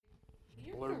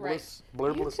blurbless.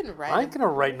 You can write I ain't gonna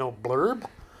write no blurb.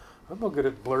 I'm no good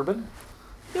at blurbing.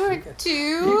 You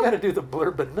got to do the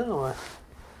blurbing. No,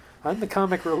 I'm the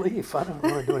comic relief. I don't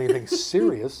want to do anything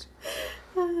serious.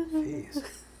 Jeez,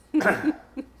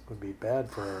 would be bad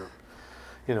for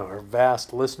our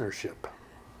vast listenership.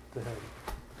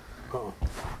 Oh,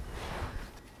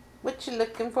 What you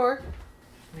looking for?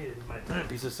 needed my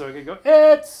timepieces so I could go.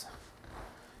 It's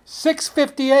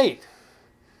 6:58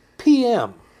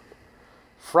 p.m.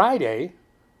 Friday,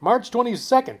 March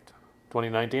 22nd,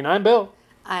 2019. I'm Bill.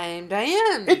 I'm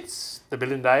Diane. It's the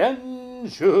Bill and Diane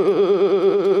Show.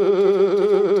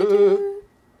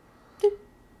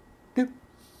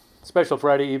 Special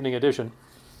Friday evening edition.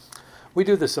 We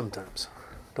do this sometimes,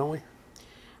 don't we?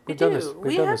 We do.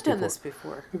 We have done this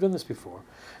before. We've done this before.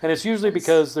 And it's usually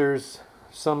because there's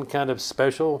some kind of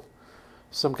special,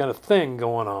 some kind of thing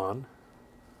going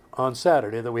on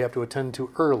Saturday that we have to attend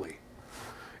to early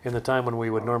in the time when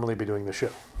we would normally be doing the show.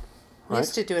 We Right?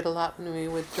 used to do it a lot when we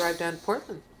would drive down to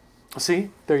Portland. See,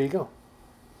 there you go.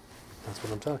 That's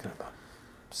what I'm talking about.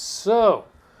 So,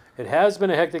 it has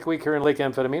been a hectic week here in Lake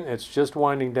Amphetamine. It's just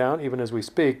winding down, even as we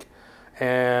speak.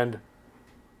 And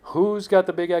who's got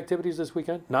the big activities this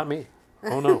weekend? Not me.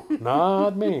 Oh, no,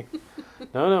 not me.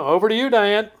 No. Over to you,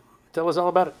 Diane. Tell us all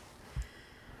about it.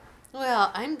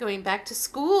 Well, I'm going back to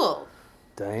school.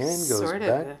 Diane goes Sort of.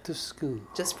 back to school.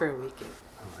 Just for a weekend.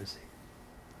 Oh, I see.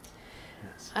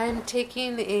 Yes. I'm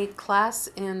taking a class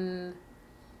in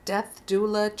death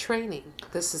doula training.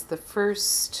 This is the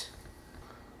first,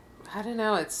 I don't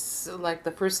know, it's like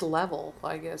the first level,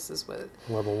 I guess is what.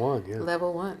 Level 1, yeah.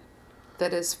 Level 1.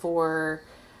 That is for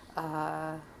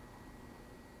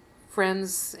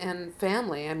friends and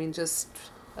family. I mean, just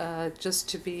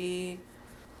to be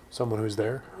Someone who's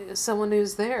there? someone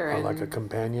who's there. Or and, like a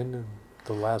companion in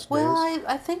the last well, days?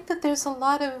 I think that there's a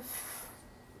lot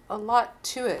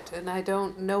to it, and I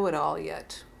don't know it all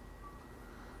yet.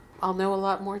 I'll know a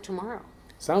lot more tomorrow.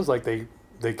 Sounds like they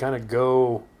kind of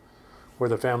go where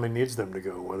the family needs them to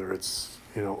go, whether it's,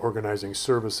 organizing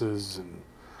services and...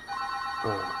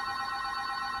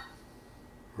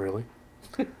 really?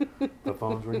 The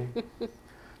phone's ringing?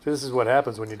 So this is what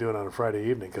happens when you do it on a Friday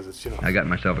evening, because it's, I got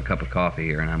myself a cup of coffee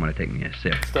here, and I'm going to take me a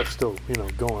sip. stuff's still,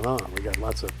 going on. We got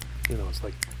lots of, it's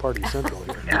like party central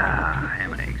here. Ah,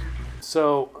 ham and eggs.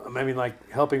 So, I mean, like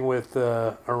helping with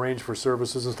arrange for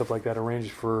services and stuff like that,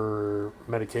 arrange for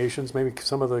medications, maybe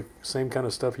some of the same kind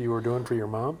of stuff you were doing for your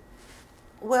mom?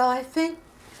 Well, I think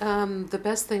the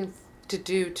best thing to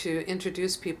do to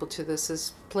introduce people to this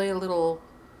is play a little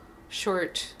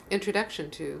short introduction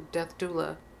to death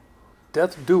doula.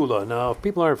 Death doula. Now, if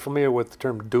people aren't familiar with the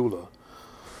term doula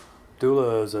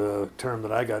is a term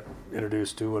that I got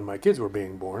introduced to when my kids were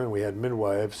being born, and we had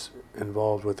midwives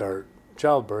involved with our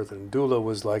childbirth, and doula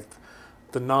was like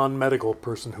the non-medical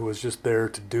person who was just there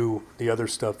to do the other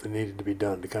stuff that needed to be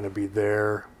done, to kind of be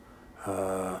there,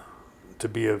 to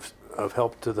be of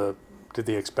help to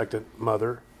the expectant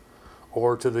mother,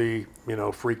 or to the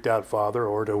freaked out father,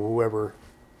 or to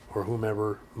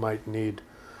whomever might need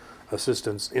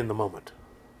assistance in the moment,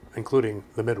 including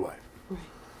the midwife. Right.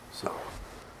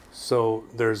 So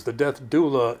there's the death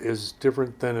doula is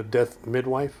different than a death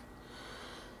midwife,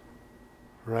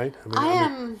 right?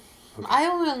 I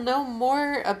will know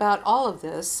more about all of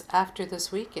this after this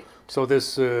weekend. So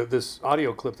this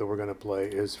audio clip that we're going to play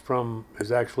is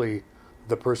actually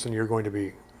the person you're going to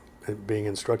be being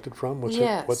instructed from.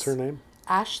 What's her name?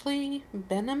 Ashley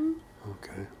Benham.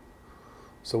 Okay.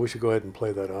 So we should go ahead and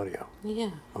play that audio.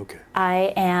 Yeah. Okay.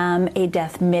 I am a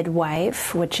death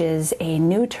midwife, which is a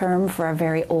new term for a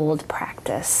very old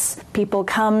practice. People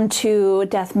come to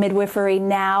death midwifery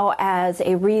now as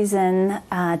a reason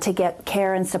to get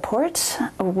care and support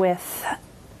with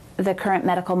the current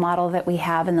medical model that we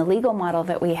have and the legal model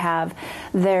that we have.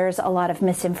 There's a lot of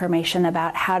misinformation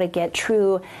about how to get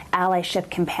true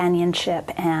allyship, companionship,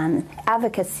 and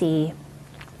advocacy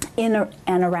in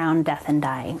and around death and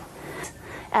dying.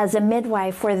 As a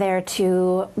midwife, we're there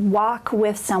to walk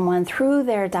with someone through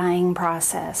their dying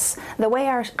process. The way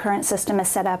our current system is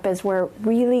set up is we're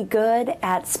really good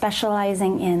at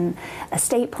specializing in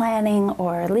estate planning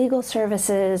or legal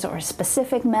services or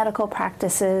specific medical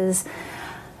practices,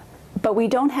 but we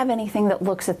don't have anything that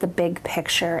looks at the big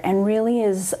picture and really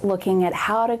is looking at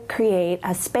how to create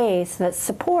a space that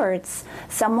supports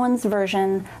someone's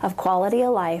version of quality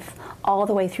of life all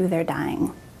the way through their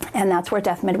dying. And that's where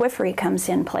death midwifery comes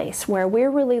in place, where we're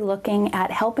really looking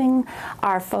at helping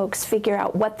our folks figure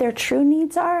out what their true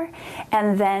needs are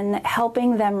and then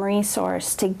helping them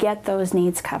resource to get those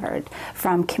needs covered,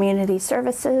 from community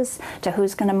services to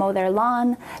who's going to mow their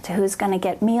lawn, to who's going to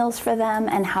get meals for them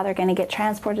and how they're going to get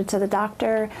transported to the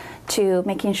doctor, to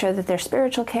making sure that their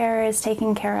spiritual care is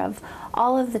taken care of,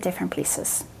 all of the different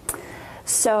pieces.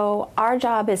 So our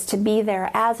job is to be there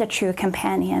as a true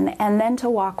companion and then to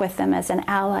walk with them as an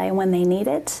ally when they need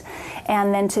it,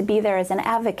 and then to be there as an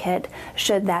advocate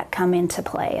should that come into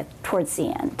play towards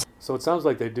the end. So it sounds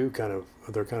like they're kind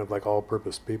of like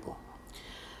all-purpose people.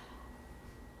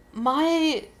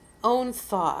 My own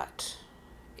thought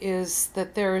is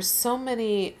that there are so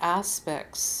many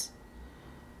aspects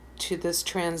to this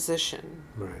transition.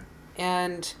 Right.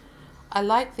 And I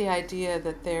like the idea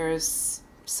that there's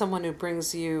someone who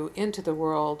brings you into the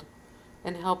world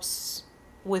and helps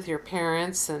with your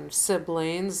parents and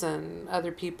siblings and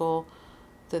other people,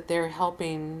 that they're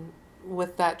helping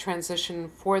with that transition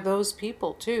for those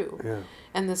people too. Yeah.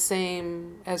 And the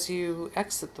same as you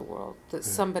exit the world, that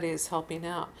somebody is helping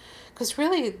out. Because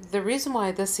really the reason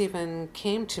why this even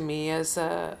came to me as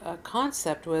a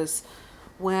concept was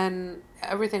when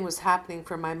everything was happening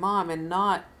for my mom, and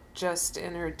not just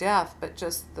in her death, but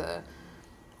just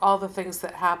all the things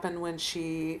that happened when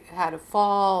she had a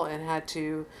fall and had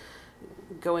to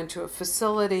go into a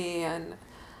facility, and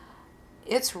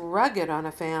it's rugged on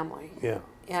a family. Yeah.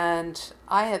 And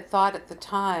I had thought at the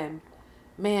time,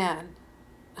 man,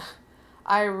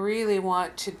 I really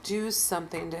want to do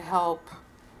something to help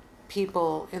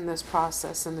people in this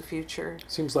process in the future.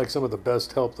 Seems like some of the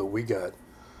best help that we got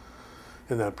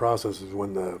in that process is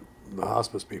when the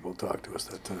hospice people talked to us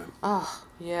that time. Oh,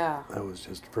 yeah. That was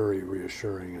just very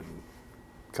reassuring and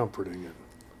comforting and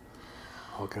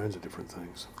all kinds of different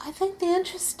things. I think the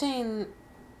interesting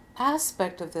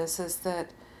aspect of this is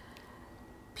that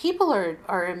people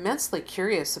are immensely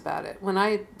curious about it. When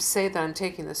I say that I'm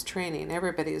taking this training,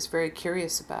 everybody is very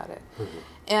curious about it. Mm-hmm.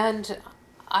 And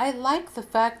I like the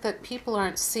fact that people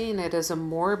aren't seeing it as a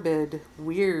morbid,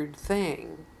 weird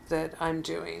thing that I'm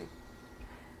doing.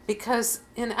 Because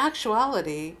in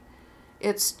actuality,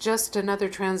 it's just another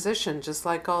transition, just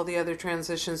like all the other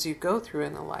transitions you go through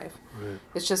in a life. Right.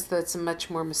 It's just that it's a much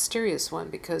more mysterious one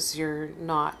because you're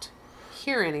not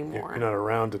here anymore. You're not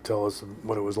around to tell us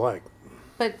what it was like.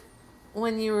 But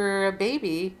when you were a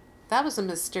baby, that was a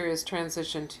mysterious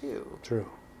transition too. True.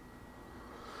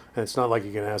 And it's not like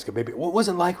you can ask a baby, what was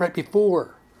it like right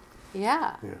before?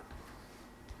 Yeah. Yeah.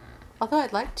 Although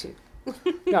I'd like to.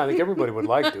 Yeah, I think everybody would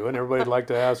like to, and everybody would like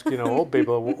to ask, old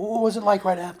people, what was it like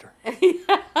right after?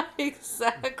 Yeah,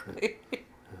 exactly. Yeah.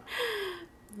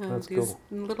 That's these cool.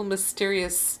 little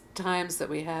mysterious times that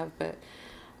we have,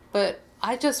 but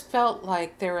I just felt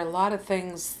like there were a lot of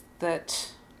things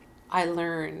that I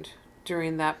learned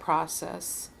during that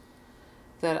process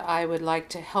that I would like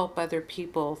to help other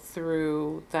people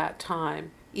through that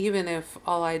time, even if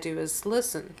all I do is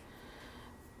listen.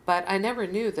 But I never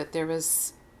knew that there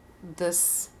was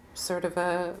this sort of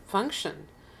a function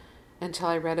until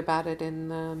I read about it in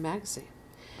the magazine.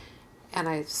 And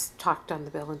I talked on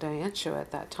the Bill and Diane show at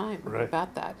that time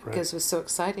about that, because it was so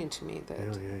exciting to me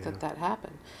that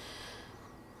happened.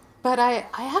 But I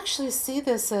actually see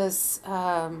this as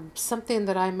something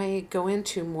that I may go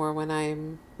into more when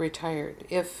I'm retired,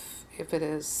 if it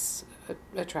is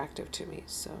attractive to me.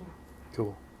 So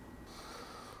cool.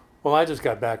 Well, I just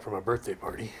got back from a birthday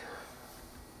party.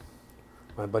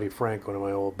 My buddy Frank, one of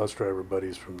my old bus driver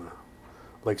buddies from the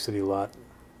Lake City lot,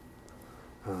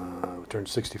 turned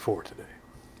 64 today.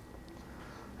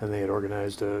 And they had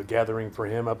organized a gathering for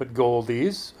him up at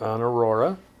Goldie's on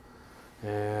Aurora.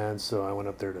 And so I went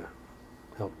up there to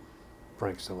help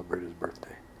Frank celebrate his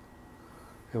birthday.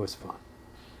 It was fun.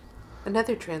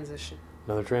 Another transition.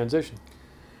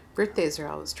 Birthdays are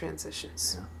always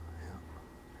transitions. Yeah.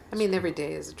 I mean, every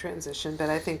day is a transition, but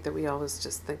I think that we always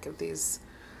just think of these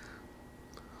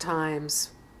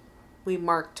times. We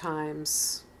mark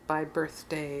times by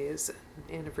birthdays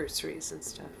and anniversaries and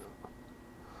stuff.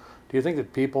 Do you think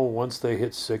that people, once they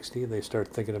hit 60, they start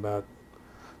thinking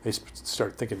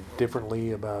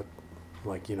differently about,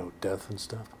 death and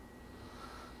stuff?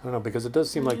 I don't know, because it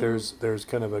does seem like there's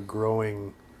kind of a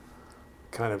growing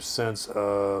kind of sense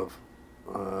of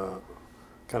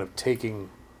kind of taking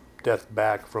death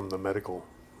back from the medical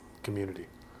community.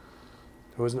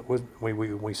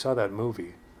 When we saw that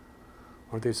movie,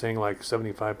 weren't they saying like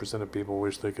 75% of people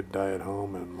wish they could die at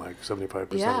home, and like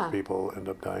 75% of people end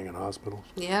up dying in hospitals?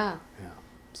 Yeah. Yeah,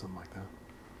 something like that.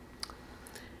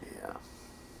 Yeah.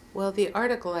 Well, the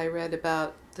article I read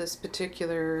about this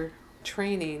particular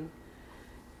training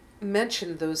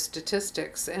mentioned those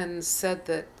statistics and said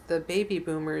that the baby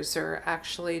boomers are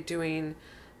actually doing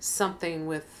something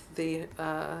with the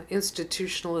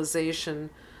institutionalization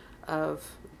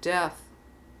of death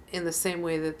in the same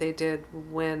way that they did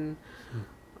when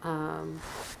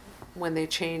they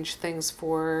changed things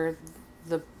for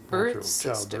the birth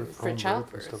system, for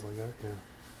childbirth. And stuff like that, yeah.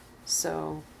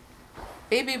 So,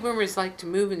 baby boomers like to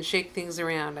move and shake things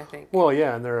around, I think. Well,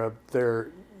 yeah, and they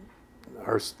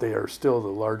are still the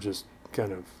largest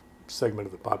kind of segment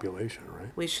of the population, right?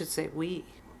 We should say we,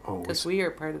 Oh, because we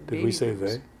are part of the did baby we say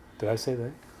boomers. they? Did I say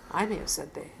they? I may have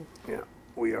said they. Yeah,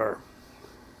 we are.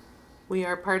 We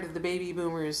are part of the baby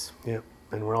boomers. Yeah,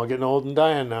 and we're all getting old and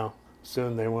dying now.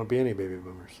 Soon there won't be any baby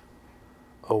boomers.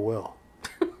 Oh well.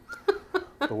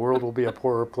 The world will be a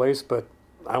poorer place, but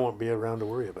I won't be around to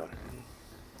worry about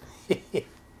it.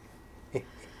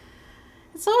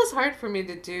 It's always hard for me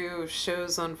to do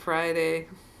shows on Friday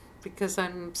because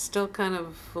I'm still kind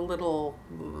of a little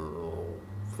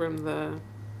from the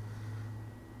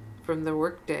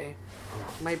work day.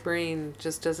 My brain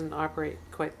just doesn't operate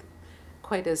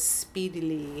quite as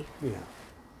speedily. Yeah.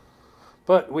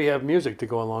 But we have music to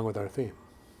go along with our theme.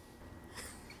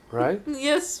 Right?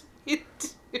 Yes, we do.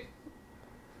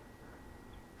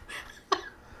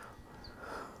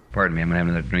 Pardon me, I'm gonna have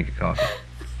another drink of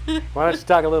coffee. Why don't you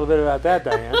talk a little bit about that,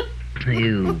 Diane?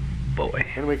 You boy,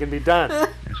 And we can be done.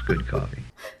 that's good coffee.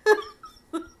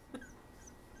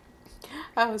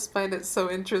 I always find it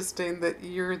so interesting that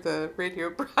you're the radio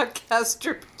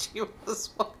broadcaster, but you always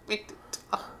want me to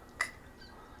talk.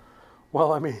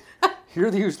 Well, I mean,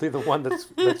 you're usually the one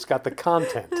that's got the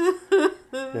content.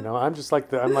 You know, I'm just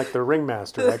like I'm like the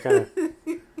ringmaster. I kind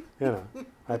of,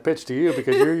 I pitch to you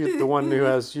because you're the one who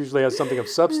usually has something of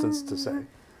substance to say,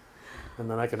 and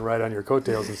then I can ride on your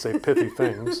coattails and say pithy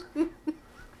things.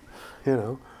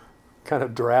 Kind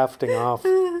of drafting off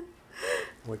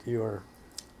what you are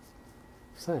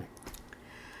saying.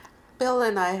 Bill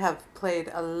and I have played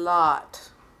a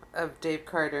lot of Dave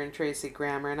Carter and Tracy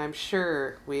Grammer, and I'm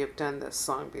sure we have done this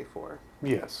song before.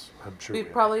 Yes, I'm sure.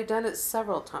 We've probably done it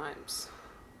several times.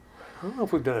 I don't know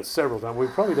if we've done it several times.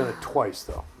 We've probably done it twice,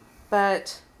 though.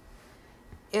 But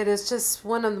it is just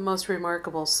one of the most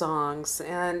remarkable songs,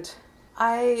 and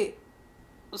I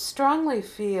strongly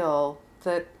feel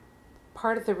that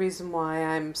part of the reason why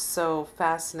I'm so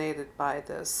fascinated by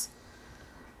this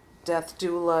death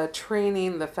doula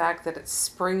training, the fact that it's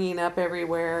springing up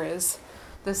everywhere, is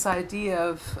this idea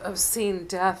of seeing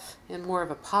death in more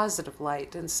of a positive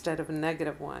light instead of a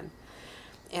negative one.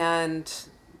 And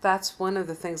that's one of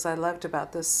the things I loved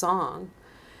about this song,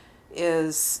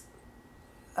 is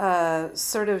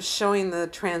sort of showing the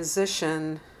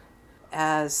transition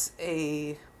as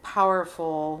a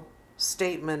powerful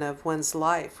statement of one's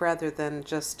life rather than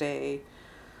just a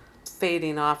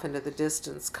fading off into the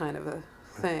distance kind of a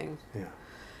thing. Yeah.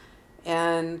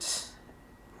 And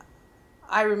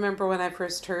I remember when I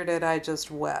first heard it, I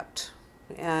just wept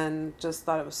and just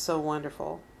thought it was so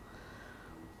wonderful.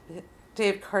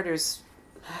 Dave Carter's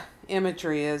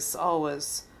imagery is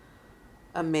always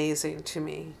amazing to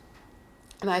me.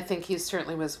 And I think he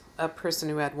certainly was a person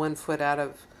who had one foot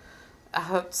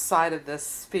outside of this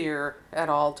sphere at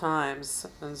all times.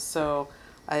 And so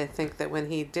I think that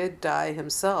when he did die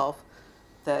himself,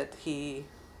 that he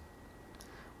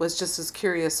was just as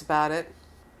curious about it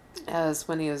as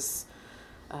when he was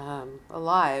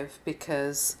alive,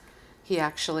 because he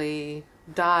actually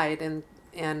died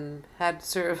and had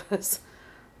sort of this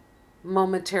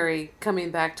momentary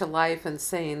coming back to life and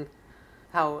saying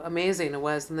how amazing it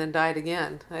was, and then died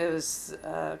again. It was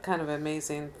kind of an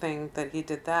amazing thing that he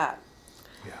did that.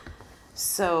 Yeah.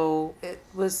 So it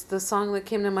was the song that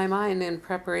came to my mind in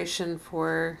preparation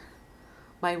for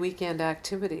my weekend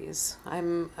activities.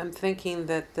 I'm thinking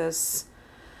that this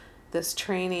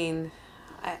training,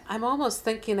 I'm almost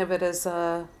thinking of it as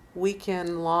a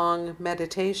weekend-long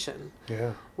meditation.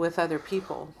 Yeah. With other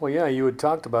people. Well, yeah, you had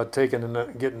talked about getting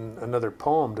another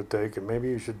poem to take, and maybe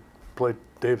you should play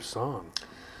Dave's song.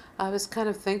 I was kind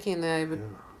of thinking that I would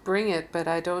bring it, but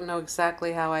I don't know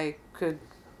exactly how I could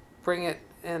bring it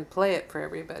and play it for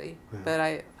everybody. Yeah. But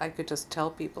I could just tell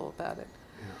people about it.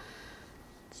 Yeah.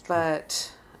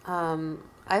 But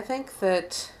I think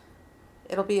that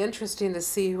it'll be interesting to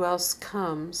see who else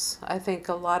comes. I think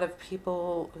a lot of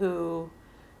people who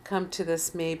come to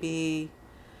this may be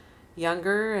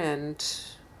younger, and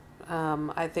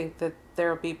I think that there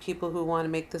will be people who want to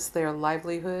make this their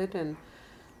livelihood, and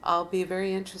I'll be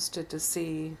very interested to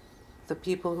see the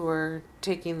people who are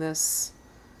taking this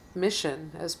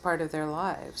mission as part of their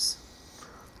lives.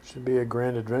 Should be a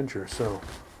grand adventure, so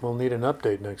we'll need an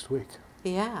update next week.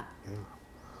 Yeah.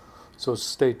 So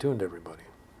stay tuned, everybody.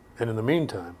 And in the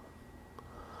meantime,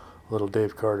 a little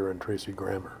Dave Carter and Tracy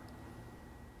Grammer.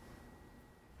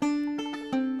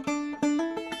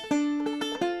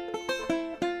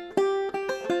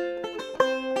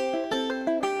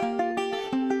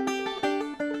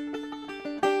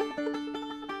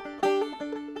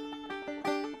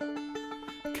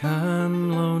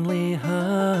 Come, lonely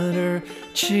hunter,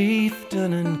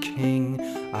 chieftain and king,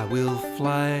 I will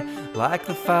fly like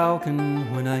the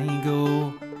falcon when I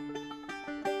go.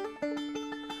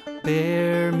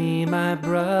 Bear me, my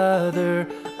brother,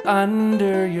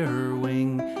 under your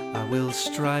wing, I will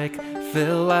strike,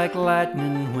 fell like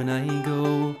lightning when I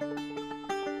go.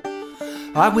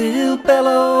 I will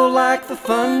bellow like the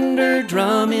thunder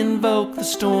drum, invoke the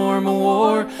storm of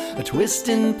war, a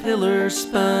twisting pillar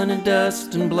spun of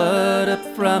dust and blood up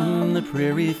from the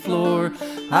prairie floor.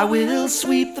 I will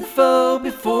sweep the foe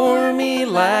before me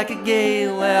like a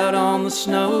gale out on the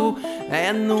snow,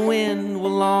 and the wind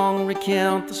will long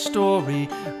recount the story,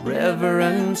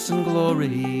 reverence and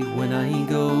glory when I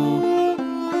go.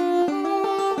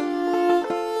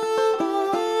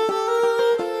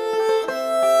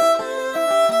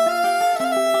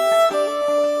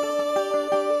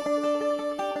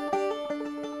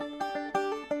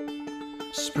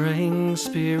 Spring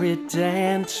spirit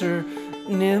dancer,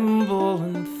 nimble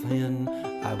and thin,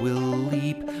 I will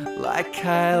leap like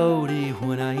coyote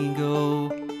when I go.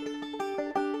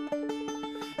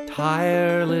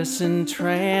 Tireless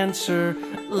entrancer,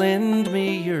 lend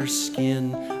me your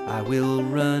skin, I will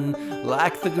run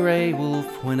like the gray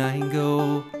wolf when I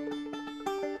go.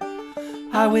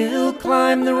 I will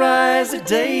climb the rise at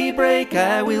daybreak,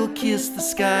 I will kiss the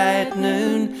sky at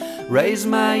noon, raise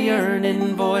my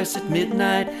yearning voice at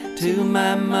midnight to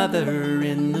my mother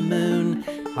in the moon.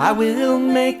 I will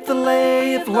make the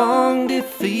lay of long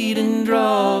defeat and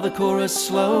draw the chorus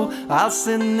slow. I'll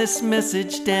send this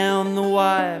message down the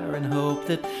wire and hope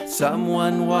that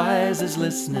someone wise is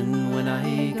listening when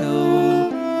I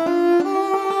go.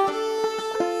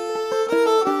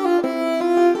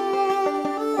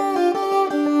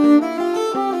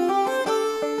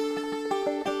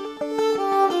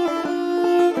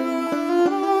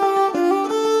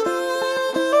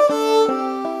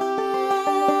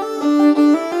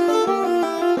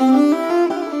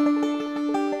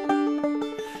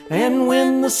 And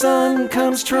when the sun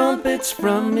comes trumpets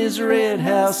from his red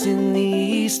house in the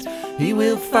east, he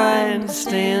will find a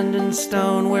standing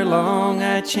stone where long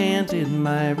I chanted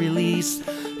my release.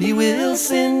 He will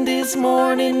send his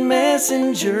morning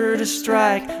messenger to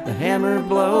strike the hammer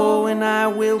blow, and I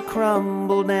will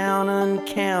crumble down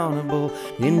uncountable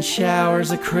in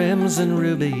showers of crimson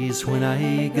rubies when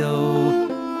I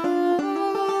go.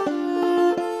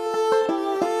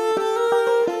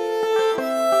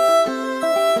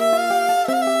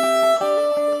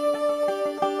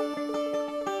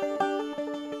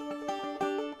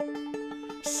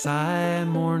 Sigh,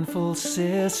 mournful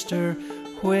sister,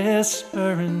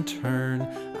 whisper and turn,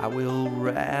 I will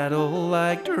rattle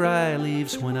like dry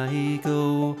leaves when I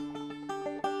go.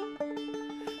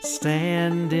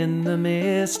 Stand in the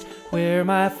mist where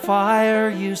my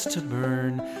fire used to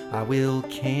burn, I will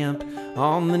camp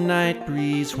on the night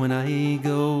breeze when I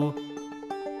go.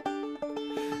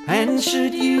 And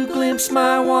should you glimpse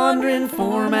my wandering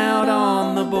form out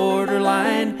on the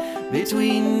borderline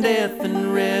between death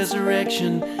and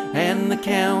resurrection and the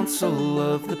council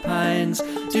of the pines,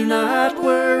 do not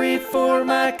worry for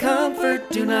my comfort,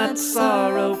 do not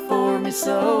sorrow for me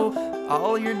so.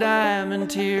 All your diamond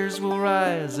tears will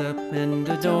rise up and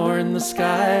adorn the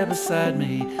sky beside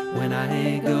me when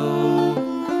I go.